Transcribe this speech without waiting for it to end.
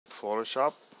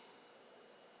Photoshop.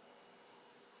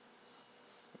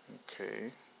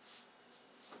 Okay.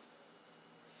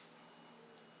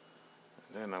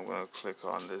 Then I'm going to click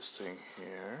on this thing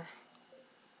here.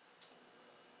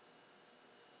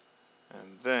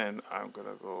 And then I'm going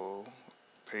to go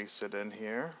paste it in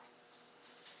here.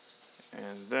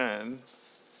 And then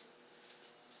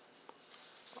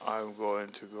I'm going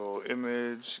to go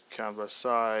image, canvas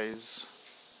size.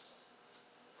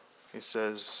 It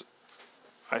says,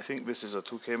 I think this is a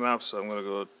 2K map, so I'm going to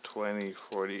go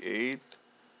 2048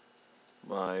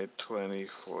 by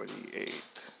 2048.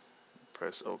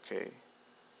 Press OK.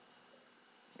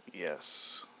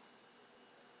 Yes.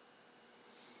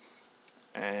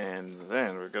 And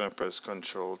then we're going to press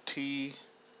Control T.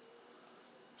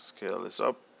 Scale this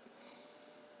up.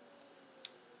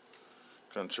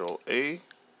 Control A.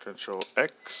 Control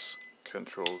X.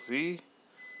 Control V.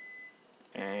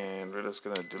 And we're just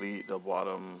going to delete the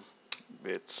bottom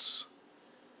bits.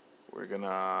 We're going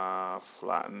to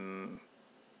flatten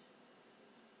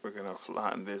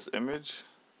this image.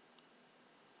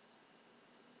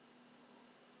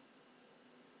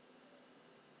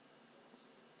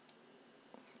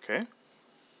 Okay.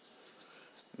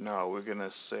 Now we're going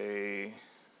to say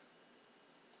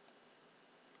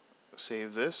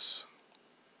save this.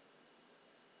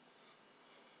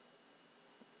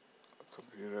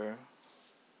 Computer.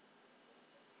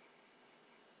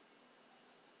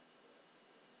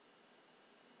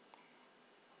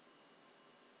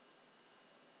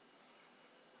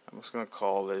 I'm just going to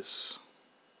call this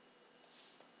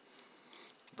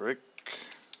brick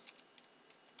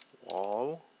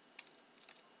wall.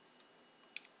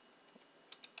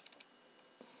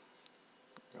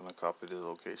 I'm going to copy the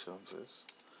location of this.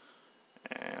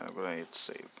 And I'm going to hit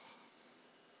save.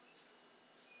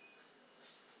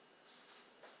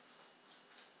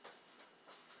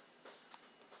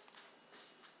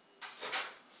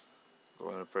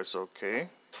 Going to press OK.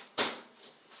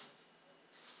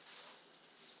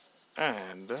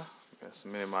 And let's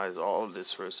minimize all of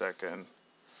this for a second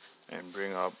and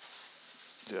bring up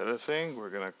the other thing.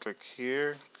 We're going to click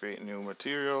here, create new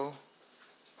material.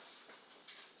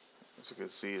 As you can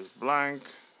see, it's blank.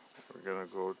 We're going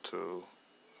to go to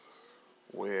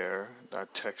where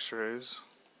that texture is.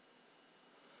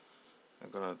 I'm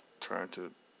going to turn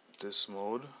to this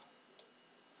mode.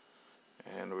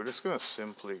 And we're just going to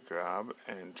simply grab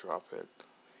and drop it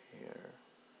here.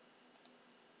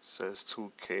 It says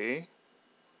 2K.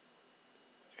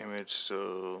 Image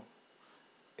to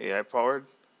AI powered.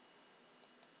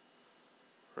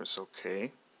 Press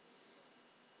OK.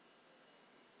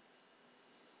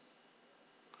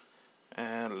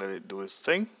 And let it do its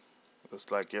thing,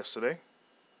 just like yesterday.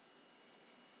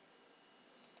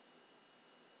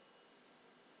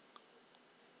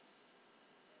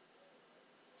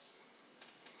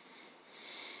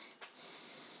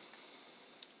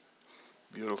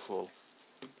 Beautiful.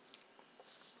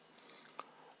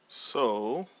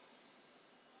 So,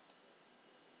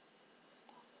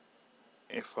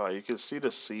 if you can see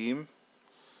the seam,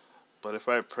 but if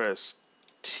I press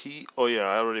T, oh yeah,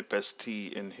 I already pressed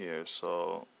T in here,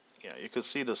 so yeah, you can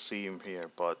see the seam here,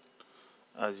 but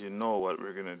as you know what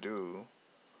we're gonna do,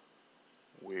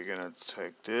 we're gonna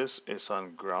take this, it's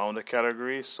on ground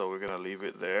category, so we're gonna leave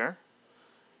it there,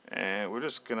 and we're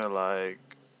just gonna like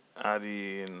add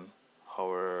in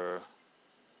our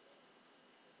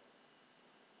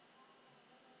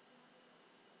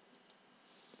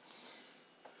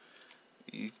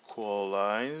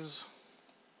equalize.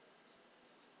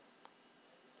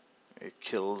 It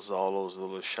kills all those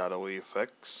little shadowy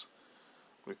effects.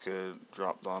 We could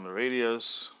drop down the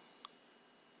radius.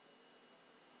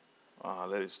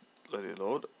 Let it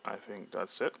load. I think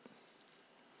that's it.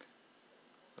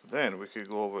 Then we could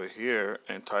go over here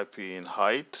and type in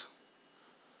height.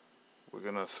 We're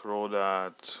gonna throw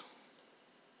that.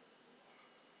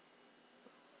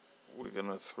 We're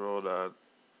gonna throw that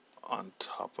on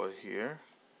top of here.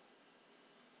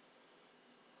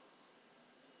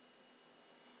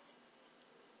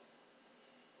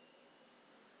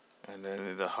 And then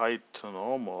in the height to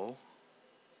normal,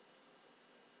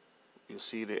 you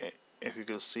see if you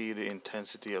can see the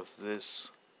intensity of this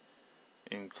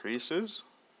increases.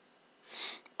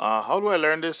 How do I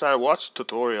learn this? I watch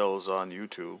tutorials on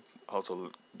YouTube how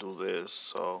to do this,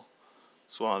 so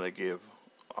just want to give.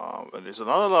 And there's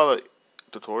not a lot of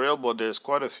tutorial, but there's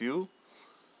quite a few.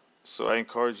 So I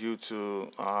encourage you to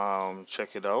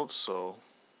check it out. So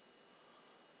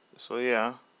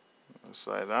yeah, it's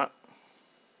like that.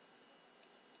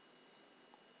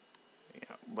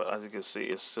 Yeah, but as you can see,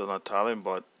 it's still not tiling,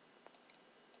 but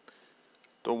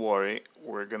don't worry,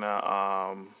 we're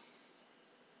gonna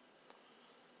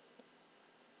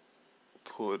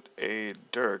put a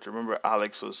dirt. Remember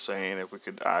Alex was saying if we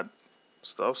could add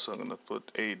stuff, so I'm gonna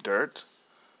put a dirt.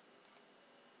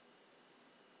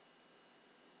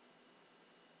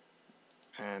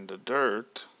 And the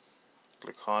dirt,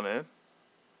 click on it.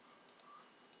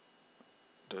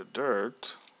 The dirt,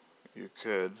 you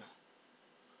could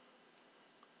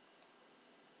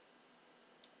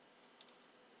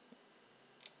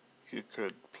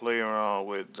play around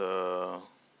with the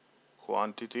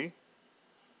quantity.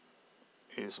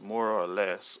 Is more or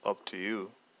less up to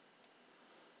you.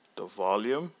 The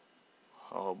volume,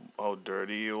 how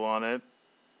dirty you want it.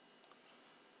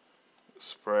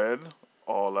 Spread,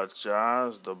 all that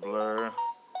jazz. The blur,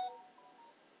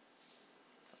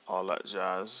 all that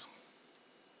jazz.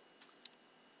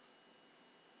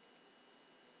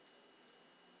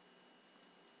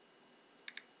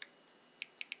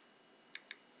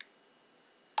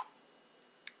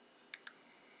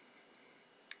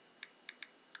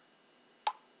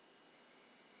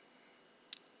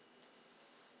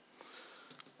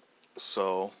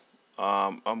 So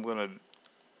I'm gonna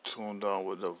tune down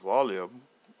with the volume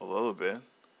a little bit.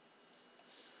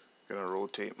 Gonna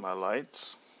rotate my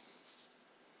lights.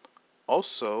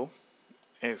 Also,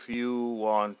 if you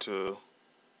want to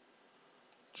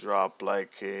drop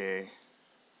like a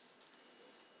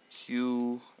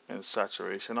hue and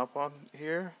saturation up on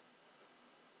here,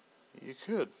 you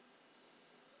could.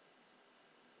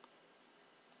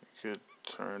 You could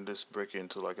turn this brick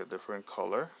into like a different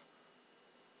color.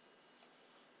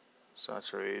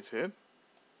 Saturate it.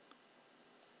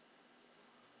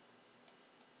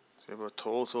 So you have a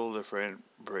total different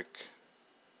brick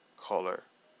color.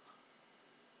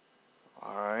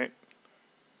 Alright.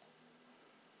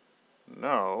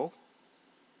 Now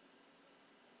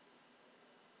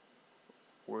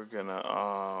we're gonna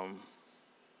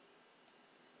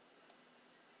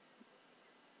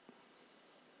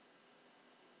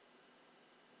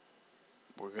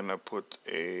put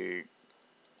a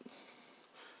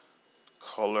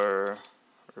color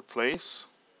replace.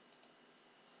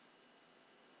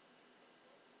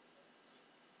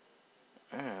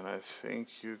 And I think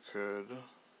you could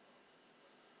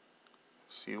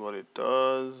see what it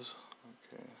does.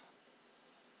 Okay.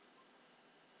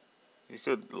 You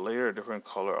could layer a different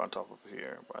color on top of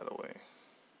here, by the way.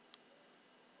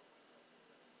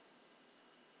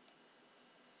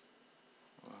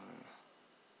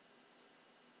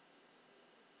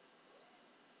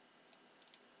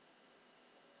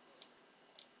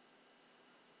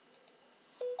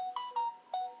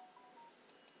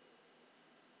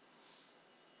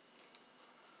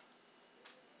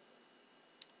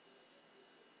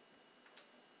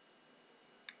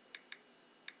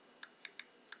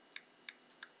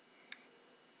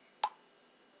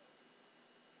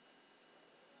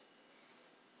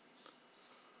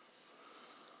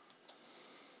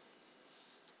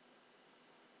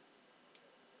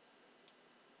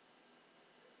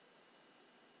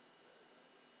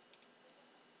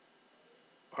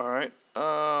 Alright,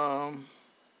 don't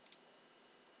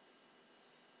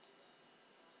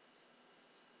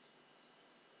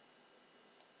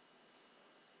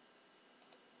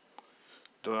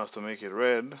have to make it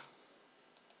red.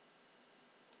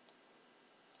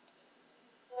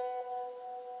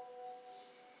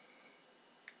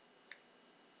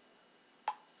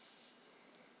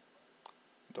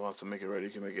 Don't have to make it red, you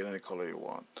can make it any color you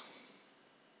want.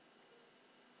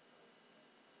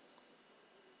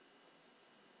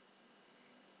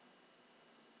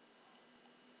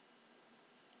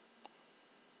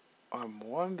 I'm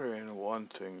wondering one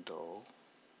thing though.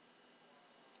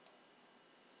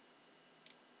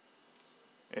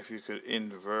 If you could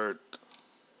invert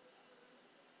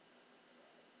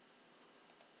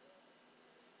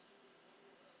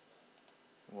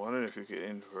wondering if you could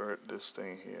invert this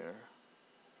thing here.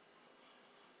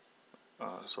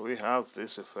 So we have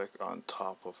this effect on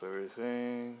top of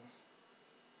everything.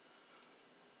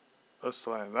 Let's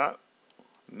find that.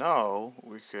 Now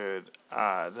we could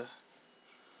add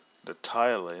the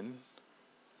tiling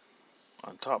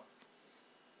on top.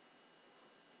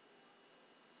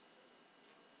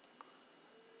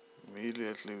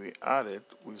 Immediately we add it,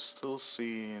 we're still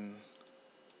seeing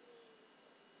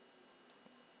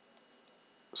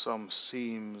some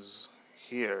seams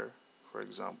here, for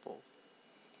example.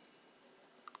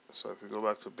 So if we go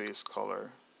back to base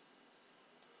color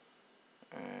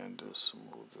and just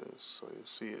move this, so you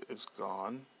see it's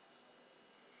gone.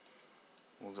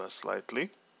 Move that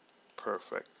slightly.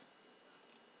 Perfect.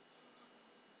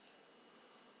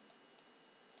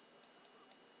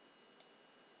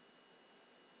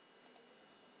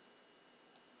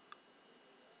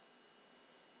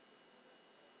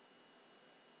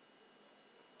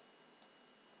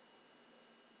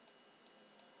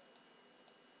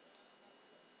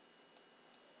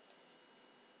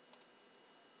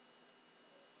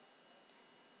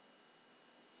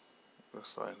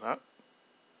 Just like that.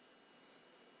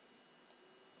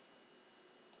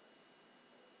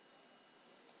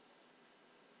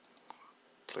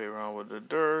 Play around with the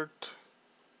dirt.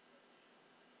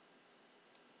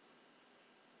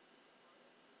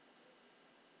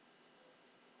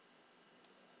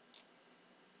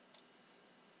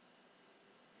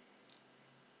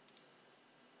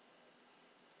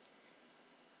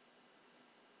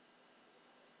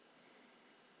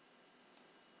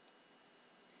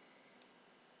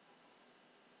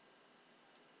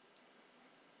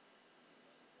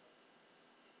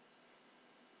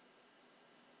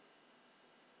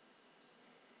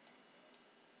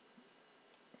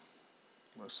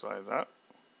 Just like that.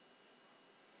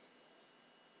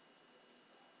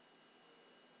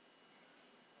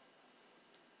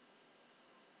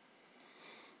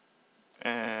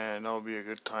 And that'll be a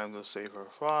good time to save our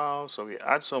file. So we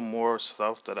add some more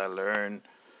stuff that I learned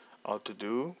how to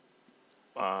do.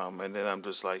 And then I'm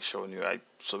just like showing you.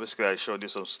 So basically I showed you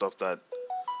some stuff that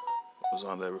was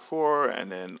on there before,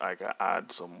 and then I can add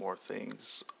some more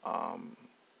things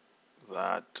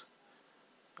that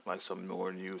like some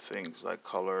more new things like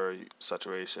color,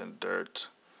 saturation, dirt.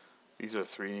 These are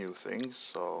three new things.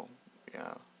 So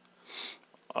yeah.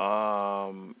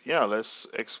 Yeah, let's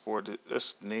export it.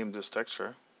 Let's name this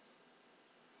texture.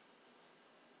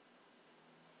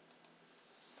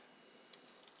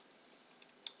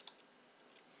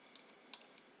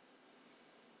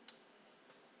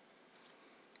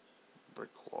 Brick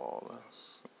wall. Let's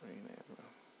rename it.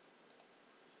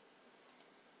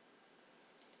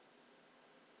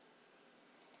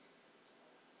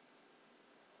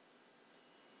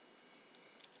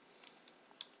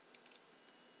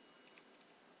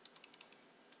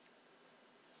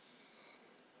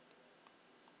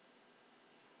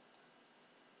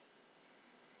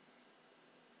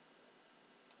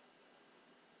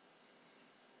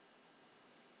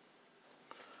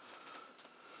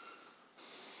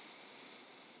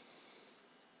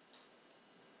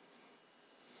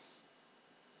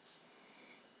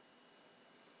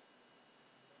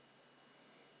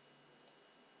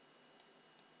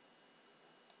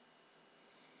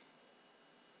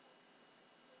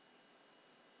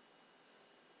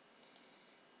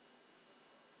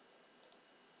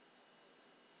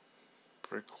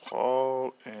 Brick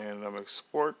wall, and I'm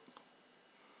export.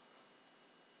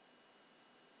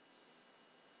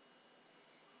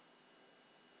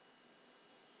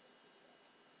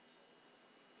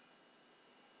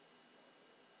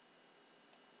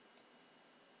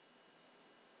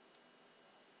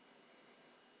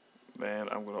 Then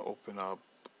I'm gonna open up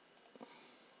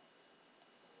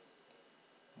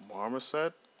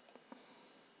Marmoset.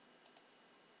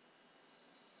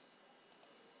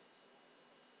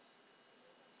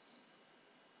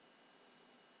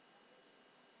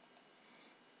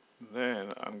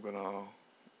 Then I'm gonna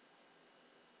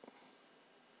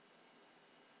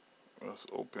let's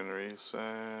open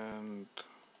recent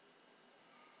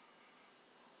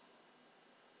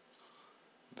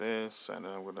this, and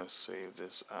then I'm gonna save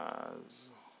this as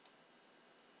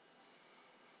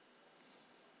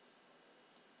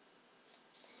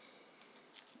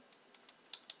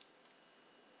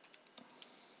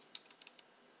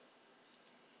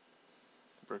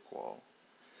brick wall.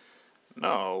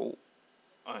 Now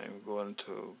I'm going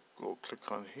to go click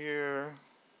on here,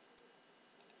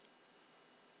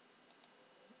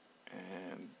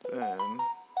 and then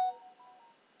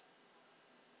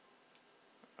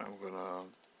I'm gonna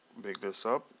big this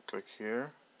up. Click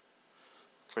here,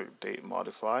 click date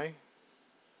modify,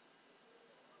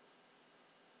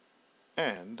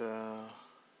 and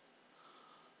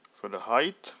for the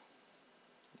height,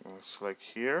 I'm gonna select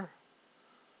here,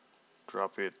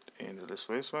 drop it in the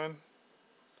displacement.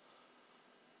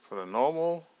 For the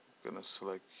normal, I'm gonna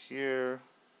select here,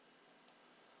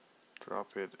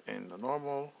 drop it in the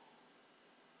normal.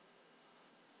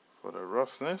 For the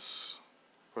roughness,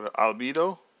 for the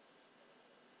albedo,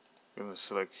 I'm gonna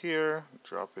select here,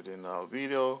 drop it in the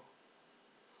albedo.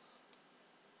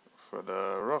 For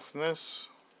the roughness,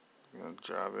 I'm gonna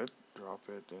drop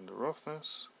it in the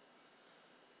roughness.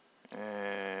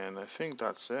 And I think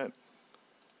that's it.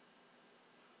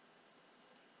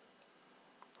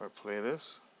 If I play this,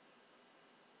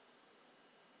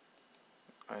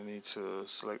 I need to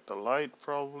select the light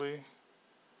probably,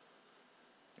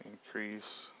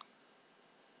 increase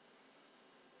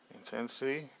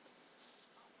intensity,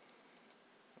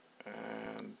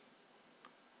 and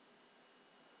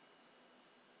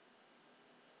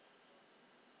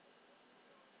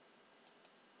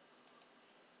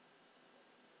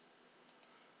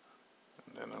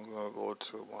then I'm gonna go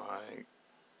to my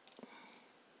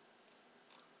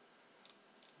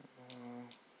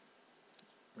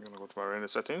I'm gonna go to my render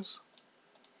settings.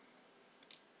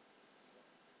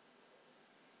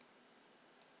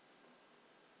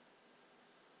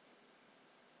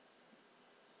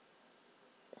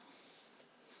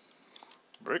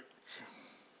 Brick.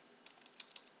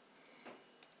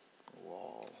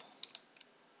 Wall.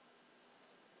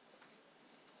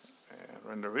 And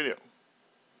render video.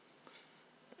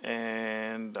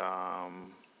 And let's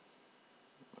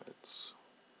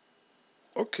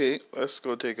okay, let's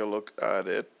go take a look at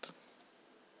it.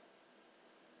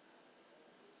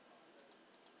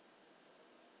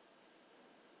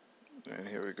 And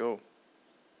here we go.